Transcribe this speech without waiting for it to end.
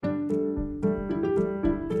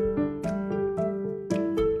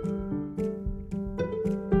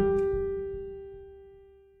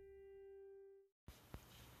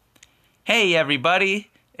Hey everybody,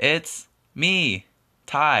 it's me,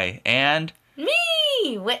 Ty, and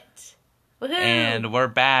Me! Wit. Woohoo! and we're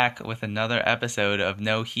back with another episode of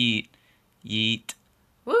No Heat, Yeet.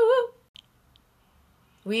 Woo woo!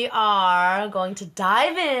 We are going to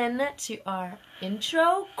dive in to our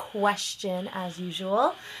intro question as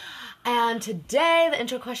usual. And today the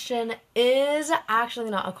intro question is actually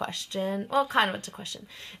not a question. Well, kind of it's a question.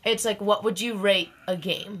 It's like, what would you rate a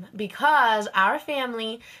game? Because our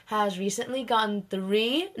family has recently gotten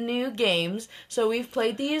 3 new games. So we've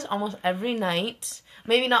played these almost every night.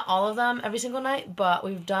 Maybe not all of them every single night, but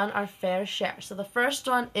we've done our fair share. So the first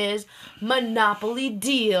one is Monopoly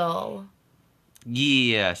Deal.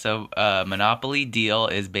 Yeah, so Monopoly Deal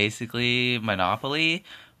is basically Monopoly,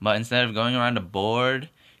 but instead of going around a board,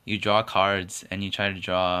 you draw cards and you try to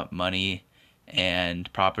draw money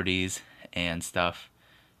and properties and stuff.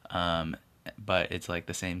 But it's like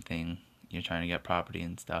the same thing. You're trying to get property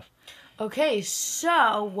and stuff. Okay,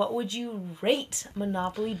 so what would you rate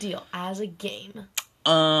Monopoly Deal as a game?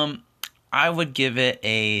 I would give it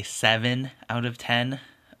a 7 out of 10,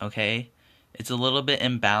 okay? It's a little bit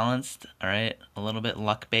imbalanced, all right? A little bit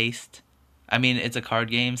luck-based. I mean, it's a card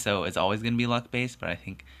game, so it's always going to be luck-based, but I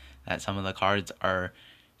think that some of the cards are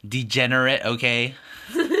degenerate, okay?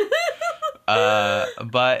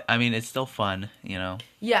 But, I mean, it's still fun, you know?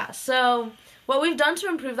 Yeah, so what we've done to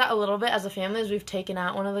improve that a little bit as a family is we've taken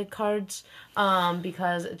out one of the cards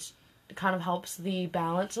because it kind of helps the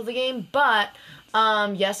balance of the game. But,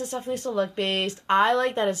 yes, it's definitely still luck-based. I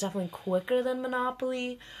like that it's definitely quicker than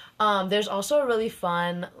Monopoly. There's also a really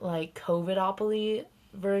fun, like, COVIDopoly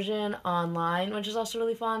version online, which is also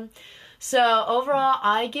really fun. So, overall,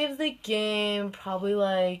 I give the game probably,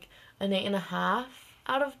 like, an 8.5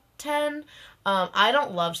 out of 10. I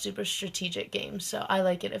don't love super strategic games, so I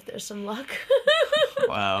like it if there's some luck.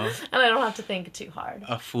 Wow. And I don't have to think too hard.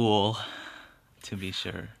 A fool, to be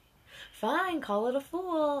sure. Fine, call it a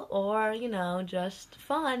fool, or, just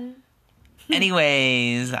fun.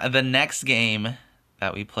 Anyways, the next game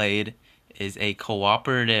that we played is a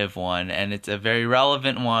cooperative one, and it's a very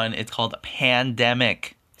relevant one. It's called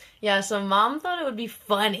Pandemic. Yeah, so Mom thought it would be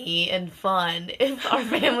funny and fun if our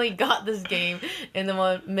family got this game in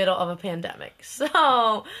the middle of a pandemic.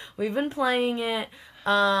 So, we've been playing it,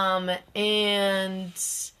 and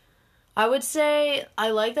I would say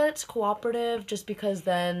I like that it's cooperative just because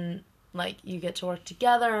then, like, you get to work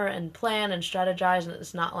together and plan and strategize, and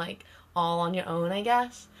it's not, like, all on your own, I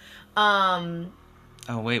guess.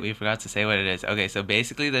 Oh, wait, we forgot to say what it is. Okay, so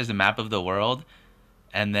basically there's a map of the world,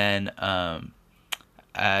 and then,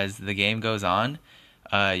 as the game goes on,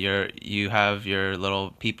 you have your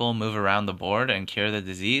little people move around the board and cure the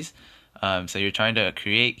disease. So you're trying to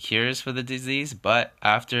create cures for the disease, but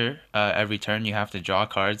after every turn you have to draw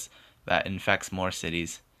cards that infects more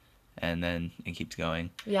cities, and then it keeps going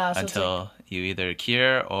until you either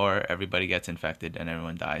cure or everybody gets infected and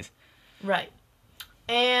everyone dies. Right.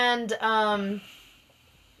 And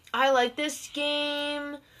I like this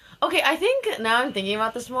game. Okay, I think now I'm thinking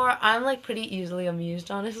about this more, I'm, like, pretty easily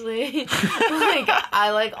amused, honestly. Like,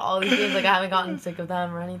 I like all these games. Like, I haven't gotten sick of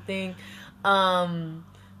them or anything.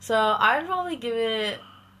 So I'd probably give it...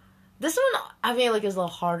 This one, I feel like, is a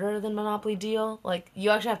little harder than Monopoly Deal. Like,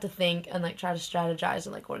 you actually have to think and, like, try to strategize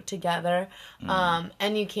and, like, work together.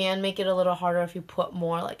 And you can make it a little harder if you put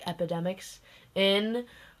more, like, epidemics in,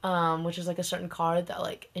 which is, like, a certain card that,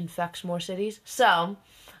 like, infects more cities. So...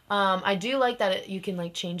 I do like that you can,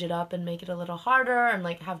 like, change it up and make it a little harder and,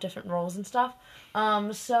 like, have different roles and stuff. So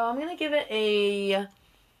I'm going to give it a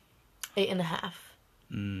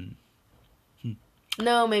 8.5.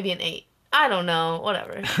 No, maybe an 8. I don't know.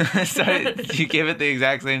 Whatever. So you give it the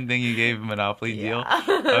exact same thing you gave Monopoly Deal?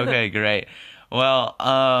 Yeah. Okay, great. Well,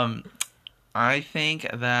 I think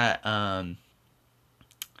that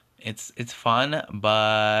it's fun,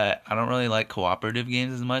 but I don't really like cooperative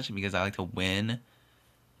games as much because I like to win.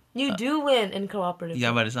 You do win in cooperative.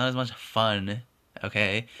 Yeah, but it's not as much fun,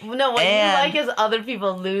 okay? No, what you like is other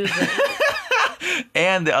people losing.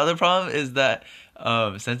 And the other problem is that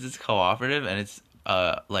since it's cooperative and it's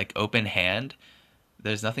like open hand,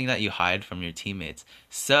 there's nothing that you hide from your teammates.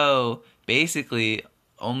 So basically,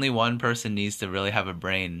 only one person needs to really have a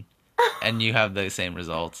brain, and you have the same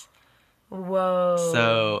results. Whoa.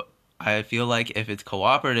 So I feel like if it's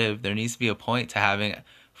cooperative, there needs to be a point to having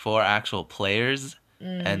 4 actual players.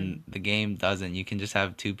 And the game doesn't. You can just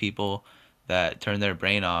have 2 people that turn their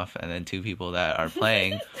brain off and then 2 people that are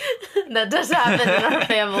playing. That does happen in our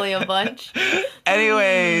family a bunch.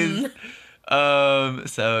 Anyways,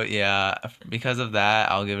 so yeah, because of that,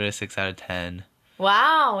 I'll give it a 6 out of 10.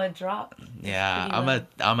 Wow, it dropped. Yeah, pretty low.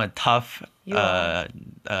 I'm a tough You are.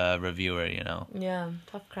 reviewer, you know. Yeah,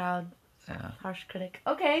 tough crowd. Yeah. Harsh critic.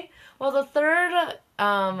 Okay. Well, the third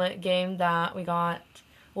game that we got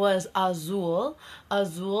was Azul.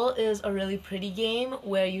 Azul is a really pretty game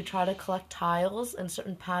where you try to collect tiles in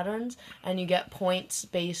certain patterns and you get points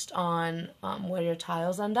based on where your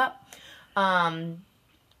tiles end up.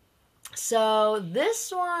 So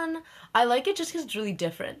this one, I like it just because it's really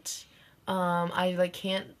different. I like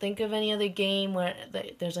can't think of any other game where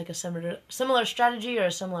there's like a similar strategy or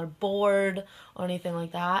a similar board or anything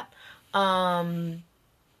like that.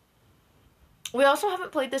 We also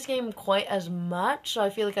haven't played this game quite as much, so I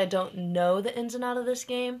feel like I don't know the ins and outs of this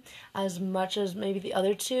game as much as maybe the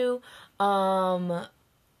other two.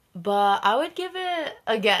 But I would give it,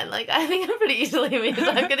 again, like, I think I'm pretty easily me,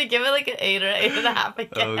 so I'm gonna give it like an 8 or 8.5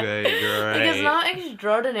 again. Okay, great. Like, it's not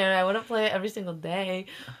extraordinary. I wouldn't play it every single day,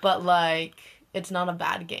 but like, it's not a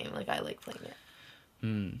bad game. Like, I like playing it.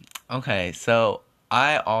 Okay, so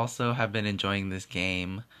I also have been enjoying this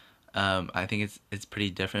game. I think it's pretty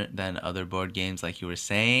different than other board games, like you were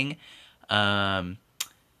saying.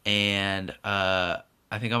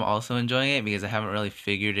 I think I'm also enjoying it because I haven't really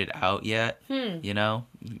figured it out yet. You know,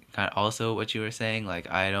 kind of also what you were saying. Like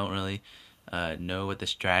I don't really know what the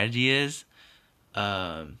strategy is.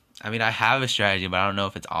 I mean, I have a strategy, but I don't know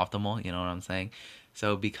if it's optimal. You know what I'm saying?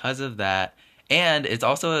 So because of that, and it's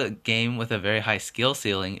also a game with a very high skill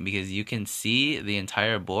ceiling because you can see the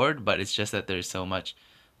entire board, but it's just that there's so much,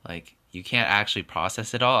 like you can't actually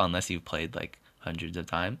process it all unless you've played like hundreds of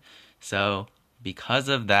times. So because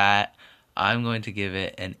of that, I'm going to give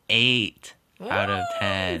it an 8 out of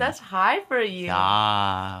 10. That's high for you.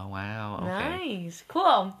 Ah, wow. Okay. Nice.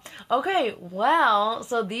 Cool. Okay, well,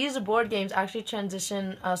 so these board games actually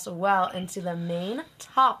transition us well into the main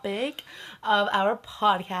topic of our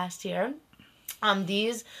podcast here.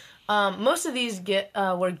 Most of these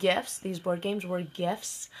were gifts. These board games were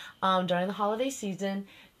gifts during the holiday season.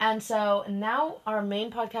 And so now our main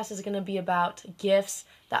podcast is going to be about gifts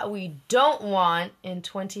that we don't want in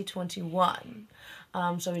 2021.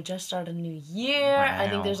 So we just started a new year. Wow. I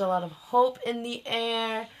think there's a lot of hope in the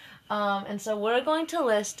air. And so we're going to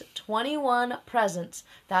list 21 presents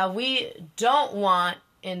that we don't want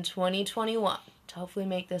in 2021 to hopefully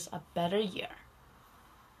make this a better year.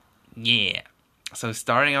 Yeah. So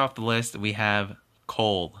starting off the list, we have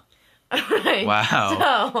coal. Right.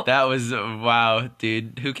 Wow. So, That was, wow,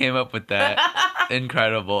 dude. Who came up with that?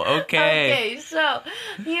 Incredible. Okay. So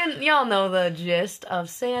y'all know the gist of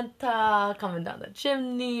Santa coming down the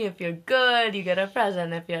chimney. If you're good, you get a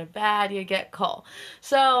present. If you're bad, you get coal.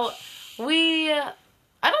 So I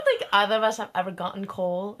don't think either of us have ever gotten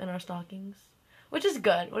coal in our stockings, which is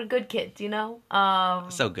good. We're good kids, you know?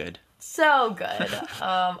 So good. So good.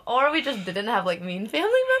 Or we just didn't have like mean family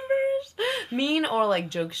members. Mean or like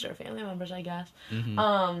jokester family members, I guess.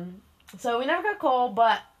 Mm-hmm. So we never got coal,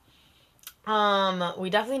 but we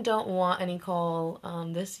definitely don't want any coal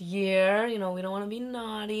this year. You know, we don't want to be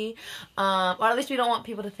naughty. Or at least we don't want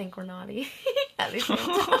people to think we're naughty. At least we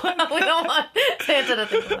don't want Santa to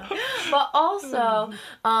think we're naughty. But also,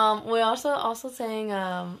 we also saying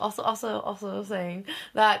saying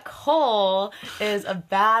that coal is a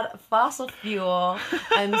bad fossil fuel,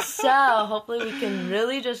 and so hopefully we can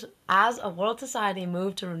really just, as a world society,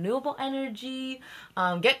 move to renewable energy,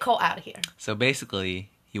 get coal out of here. So basically,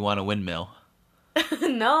 you want a windmill.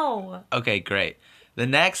 No. Okay, great. The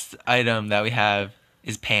next item that we have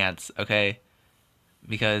is pants, okay?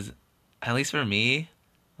 Because, at least for me,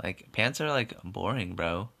 like, pants are, like, boring,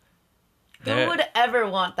 bro. Who would ever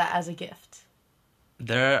want that as a gift?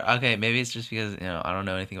 Okay, maybe it's just because, you know, I don't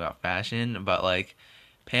know anything about fashion, but, like,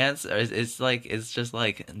 pants, it's just,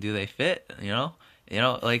 like, do they fit, you know? You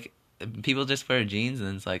know, like, people just wear jeans,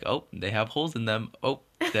 and it's like, oh, they have holes in them. Oh,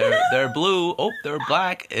 they're blue. Oh, they're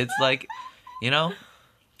black. It's like, you know,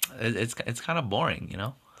 it's kind of boring, you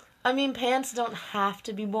know? I mean, pants don't have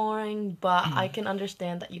to be boring, but I can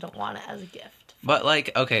understand that you don't want it as a gift. But,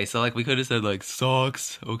 like, okay, so, like, we could have said, like,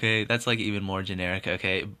 socks, okay? That's, like, even more generic,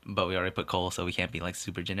 okay? But we already put coal, so we can't be, like,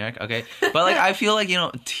 super generic, okay? But, like, I feel like, you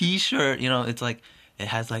know, t-shirt, you know, it's, like, it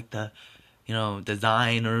has, like, the, you know,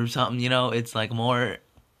 design or something, you know? It's, like, more,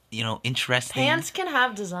 you know, interesting. Pants can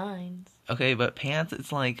have designs. Okay, but pants,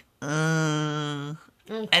 it's, like,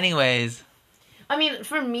 Okay. Anyways. I mean,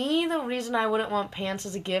 for me, the reason I wouldn't want pants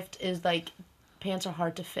as a gift is, like, pants are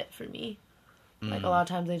hard to fit for me. Like, a lot of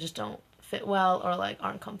times they just don't fit well or, like,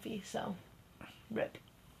 aren't comfy, so rip.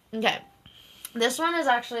 Okay. This one is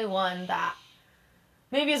actually one that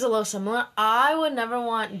maybe is a little similar. I would never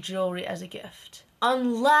want jewelry as a gift.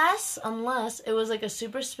 Unless it was like a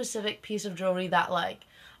super specific piece of jewelry that like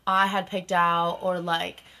I had picked out, or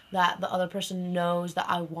like that the other person knows that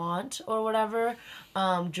I want or whatever.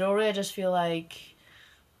 Jewelry, I just feel like,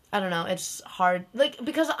 I don't know, it's hard, like,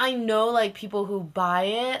 because I know, like, people who buy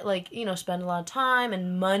it, like, you know, spend a lot of time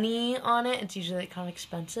and money on it. It's usually, like, kind of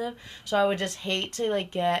expensive. So I would just hate to,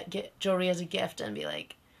 like, get jewelry as a gift and be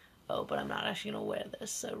like, oh, but I'm not actually gonna wear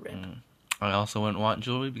this, so rip. I also wouldn't want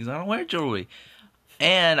jewelry because I don't wear jewelry.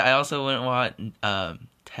 And I also wouldn't want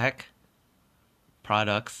tech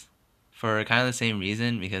products for kind of the same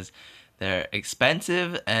reason, because they're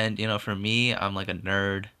expensive, and, you know, for me, I'm like a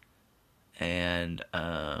nerd. And,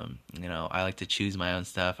 you know, I like to choose my own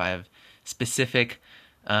stuff. I have specific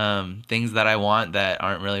things that I want that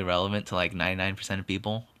aren't really relevant to like 99% of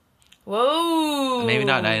people. Whoa! Maybe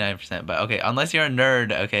not 99%, but okay, unless you're a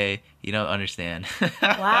nerd, okay, you don't understand.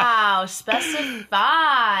 Wow, specify.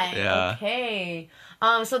 Yeah. Okay.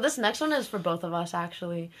 So this next one is for both of us,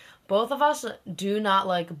 actually. Both of us do not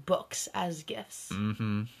like books as gifts.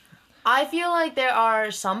 Mm-hmm. I feel like there are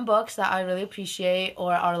some books that I really appreciate,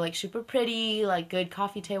 or are like super pretty, like good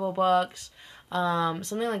coffee table books,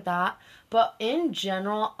 something like that. But in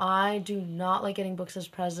general, I do not like getting books as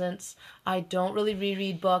presents. I don't really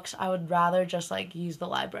reread books. I would rather just like use the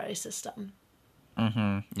library system.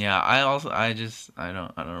 Mm-hmm. Yeah, I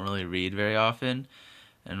don't really read very often.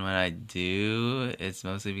 And when I do, it's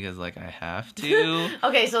mostly because, like, I have to.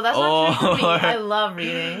 Okay, so that's not true for me. I love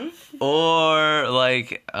reading. Or,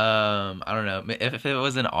 like, I don't know. If it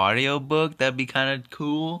was an audiobook, that'd be kind of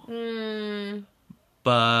cool.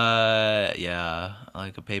 But, yeah,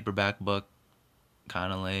 like a paperback book,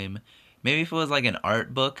 kind of lame. Maybe if it was, like, an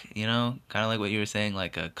art book, you know? Kind of like what you were saying,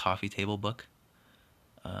 like a coffee table book.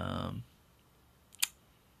 But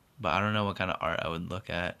I don't know what kind of art I would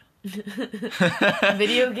look at.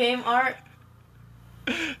 Video game art.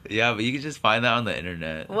 Yeah, but you can just find that on the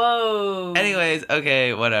internet. Whoa. Anyways,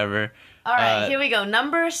 okay, whatever. All right, here we go.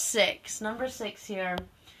 Number six here.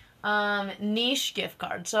 Niche gift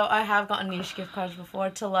card. So I have gotten niche gift cards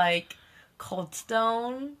before to like Cold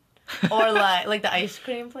Stone, or like the ice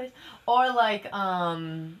cream place, or like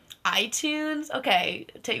iTunes. Okay,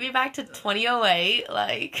 take me back to 2008.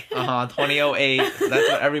 Like 2008. That's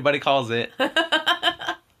what everybody calls it.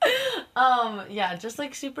 Yeah, just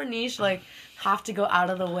like super niche, like have to go out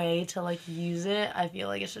of the way to like use it. I feel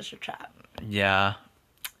like it's just a trap. Yeah,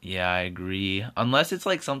 I agree. Unless it's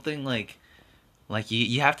like something like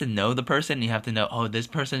you have to know the person. You have to know, oh, this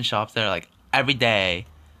person shops there like every day.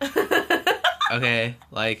 Okay,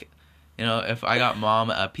 like, you know, if I got mom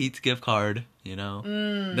a Pete's gift card, you know,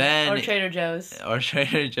 then or Trader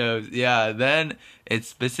Joe's. Yeah, then it's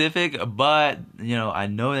specific, but you know, I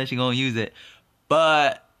know that she's gonna use it,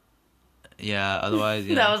 but. Yeah, otherwise,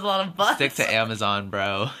 you know, that was a lot of buts. Stick to Amazon,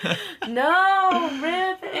 bro. No,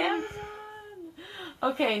 rip Amazon.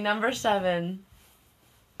 Okay, number 7.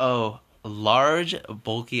 Oh, large,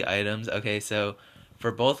 bulky items. Okay, so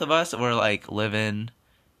for both of us, we're like living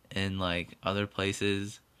in like other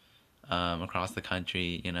places across the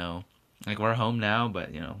country, you know. Like we're home now,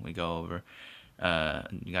 but you know, we go over.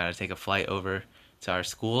 You gotta take a flight over to our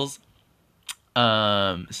schools.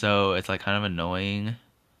 So it's like kind of annoying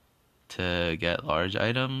to get large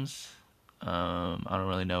items. I don't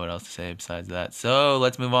really know what else to say besides that. So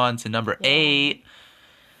let's move on to number 8.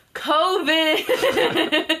 COVID.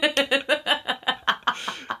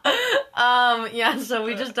 Yeah, so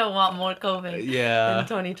we just don't want more COVID in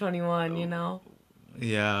 2021, you know.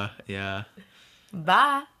 Yeah.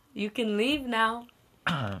 Bye. You can leave now.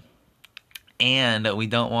 And we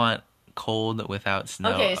don't want cold without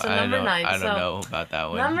snow. Okay, so number 9. I don't know about that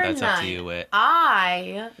one. Number That's 9. up to you, Whit.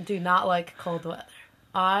 I do not like cold weather.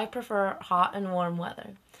 I prefer hot and warm weather.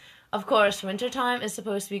 Of course, wintertime is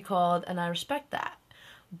supposed to be cold, and I respect that.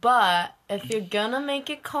 But if you're gonna make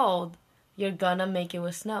it cold, you're gonna make it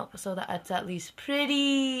with snow, so that it's at least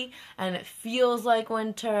pretty and it feels like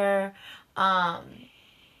winter.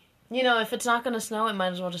 You know, if it's not gonna snow, it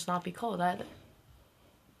might as well just not be cold either.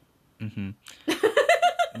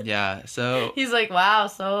 Yeah, so... He's like, wow,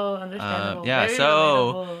 so understandable. Yeah, very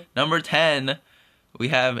so relatable. Number 10, we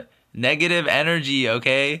have negative energy,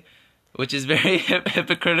 okay? Which is very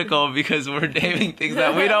hypocritical because we're naming things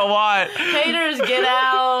that we don't want. Haters, get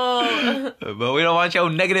out! But we don't want your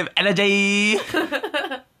negative energy!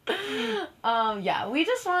 Yeah, we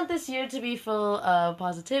just want this year to be full of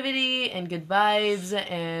positivity and good vibes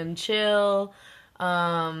and chill.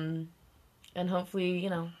 And hopefully, you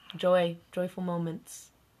know, joyful moments.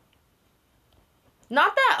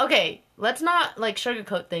 Not that, okay, let's not, like,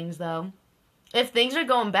 sugarcoat things, though. if things are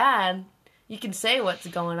going bad, you can say what's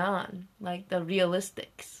going on, like the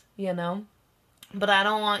realistics, you know? But I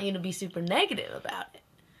don't want you to be super negative about it.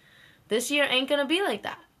 This year ain't gonna be like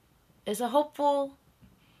that. It's a hopeful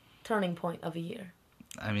turning point of a year.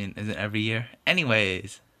 I mean, isn't every year?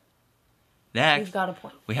 Anyways. Next. You've got a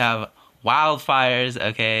point. We have wildfires,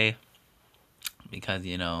 okay? Because,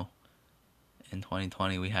 in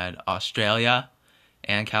 2020 we had Australia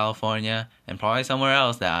and California and probably somewhere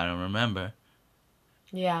else that I don't remember.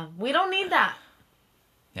 Yeah, we don't need that.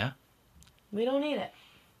 Yeah? We don't need it.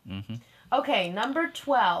 Mm-hmm. Okay, number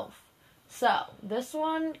 12. So, this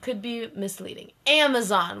one could be misleading.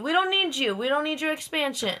 Amazon. We don't need you. We don't need your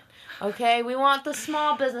expansion. Okay? We want the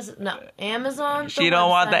small businesses. No. Amazon. She don't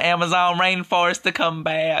want the Amazon rainforest to come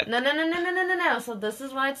back. No. So, this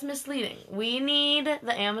is why it's misleading. We need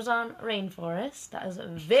the Amazon rainforest. That is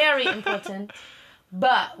very important.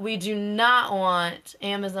 But we do not want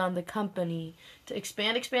Amazon, the company, to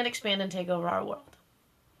expand, and take over our world.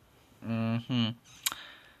 Mm-hmm.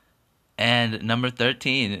 And number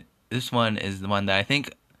 13, this one is the one that I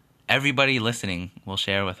think everybody listening will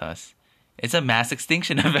share with us. It's a mass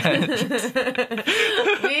extinction event. We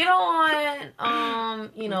don't want,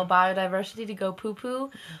 biodiversity to go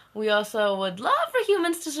poo-poo. We also would love for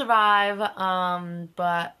humans to survive,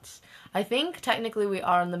 but I think technically we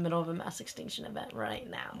are in the middle of a mass extinction event right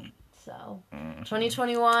now. So,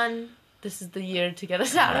 2021, this is the year to get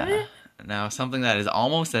us out of it. Now, something that is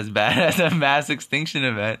almost as bad as a mass extinction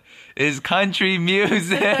event is country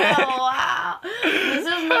music. Oh, wow. This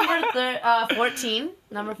is number 14.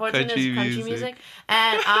 Number 14 Country is country music.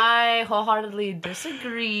 And I wholeheartedly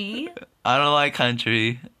disagree. I don't like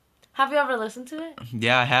country. Have you ever listened to it?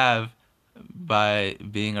 Yeah, I have. By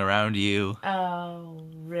being around you. Oh,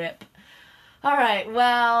 rip. All right,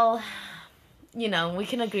 well, we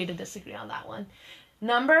can agree to disagree on that one.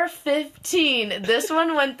 Number 15. This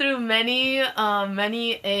one went through an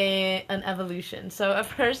evolution. So at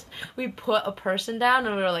first we put a person down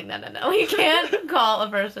and we were like, no, we can't call a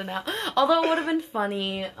person out. Although it would have been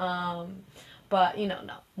funny, but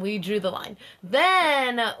no, we drew the line.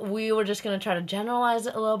 Then we were just gonna try to generalize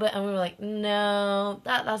it a little bit, and we were like, no,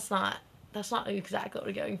 that's not exactly what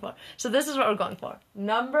we're going for. So this is what we're going for.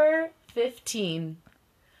 Number 15.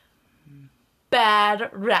 Bad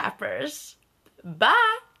rappers.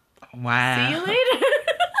 Bye. Wow. See you later.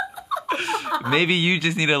 Maybe you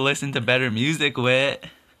just need to listen to better music, Wit.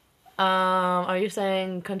 Are you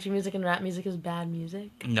saying country music and rap music is bad music?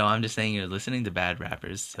 No, I'm just saying you're listening to bad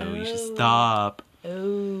rappers, so you should stop.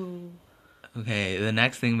 Oh. Okay, the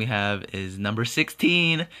next thing we have is number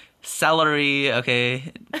 16, celery.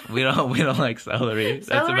 Okay, we don't like celery.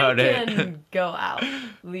 That's about it. Celery can go out,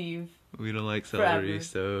 leave. We don't like celery, Forever.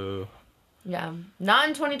 so Yeah, not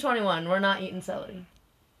in 2021. We're not eating celery.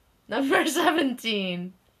 Number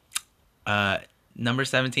 17. Number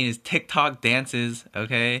 17 is TikTok dances.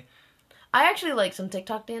 Okay. I actually like some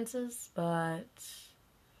TikTok dances, but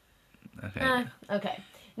Okay. okay.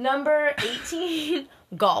 Number 18,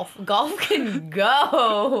 golf. Golf can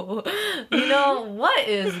go. What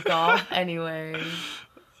is golf anyway?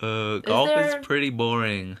 Golf is pretty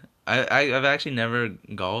boring. I've actually never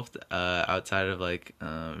golfed outside of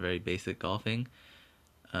very basic golfing.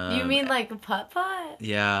 You mean like putt-putt?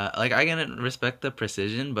 Yeah, I can respect the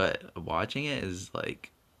precision, but watching it is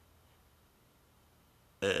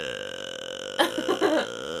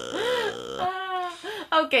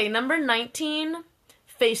Okay, number 19,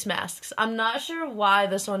 face masks. I'm not sure why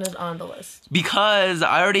this one is on the list. because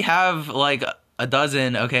I already have a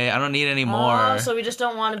dozen. Okay, I don't need any more. Oh, so we just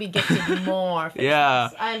don't want to be gifted more face Yeah.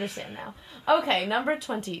 masks. I understand now. Okay, number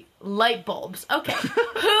 20, light bulbs. Okay,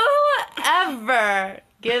 whoever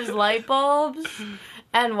gives light bulbs,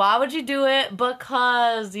 and why would you do it?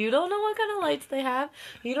 Because you don't know what kind of lights they have.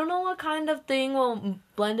 You don't know what kind of thing will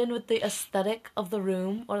blend in with the aesthetic of the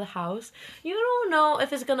room or the house. You don't know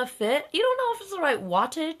if it's gonna fit. You don't know if it's the right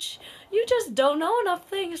wattage. You just don't know enough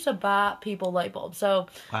things to buy people light bulbs. So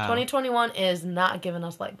Wow. 2021 is not giving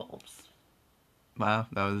us light bulbs. Wow,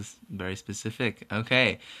 that was very specific.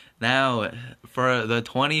 Okay, now for the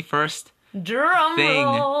 21st Drum thing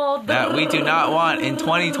roll. that we do not want in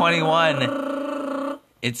 2021,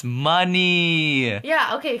 it's money.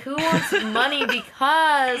 Yeah, okay, who wants money?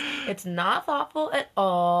 Because it's not thoughtful at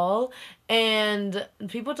all, and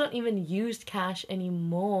people don't even use cash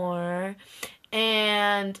anymore.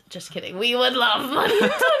 And just kidding, we would love money in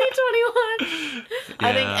 2021.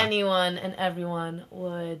 I think Yeah. anyone and everyone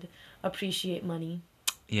would appreciate money.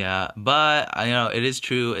 Yeah, but it is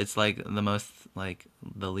true. It's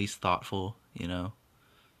the least thoughtful.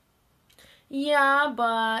 Yeah,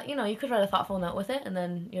 but you could write a thoughtful note with it, and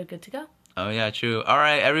then you're good to go. Oh yeah, true. All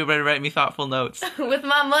right, everybody, write me thoughtful notes. With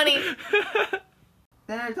my money.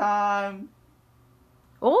 Dinner time.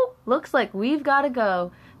 Oh, looks like we've got to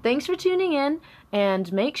go. Thanks for tuning in,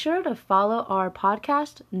 and make sure to follow our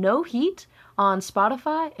podcast, No Heat, on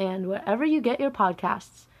Spotify and wherever you get your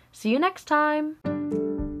podcasts. See you next time.